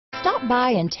Stop by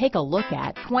and take a look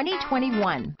at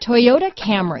 2021 Toyota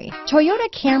Camry. Toyota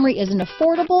Camry is an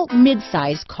affordable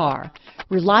mid-size car.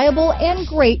 Reliable and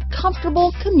great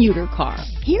comfortable commuter car.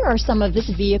 Here are some of this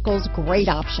vehicle's great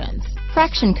options.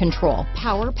 Traction control,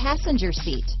 power passenger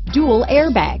seat, dual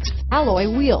airbags, alloy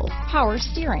wheels, power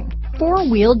steering,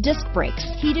 four-wheel disc brakes,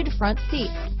 heated front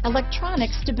seats,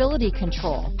 electronic stability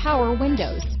control, power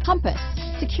windows, compass,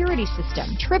 security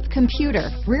system, trip computer,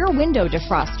 rear window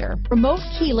defroster, remote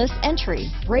keyless entry,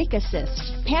 brake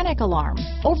assist, panic alarm,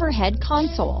 overhead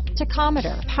console,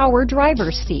 tachometer, power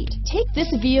driver's seat. Take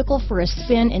this vehicle for a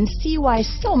spin and see why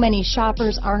so many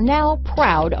shoppers are now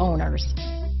proud owners.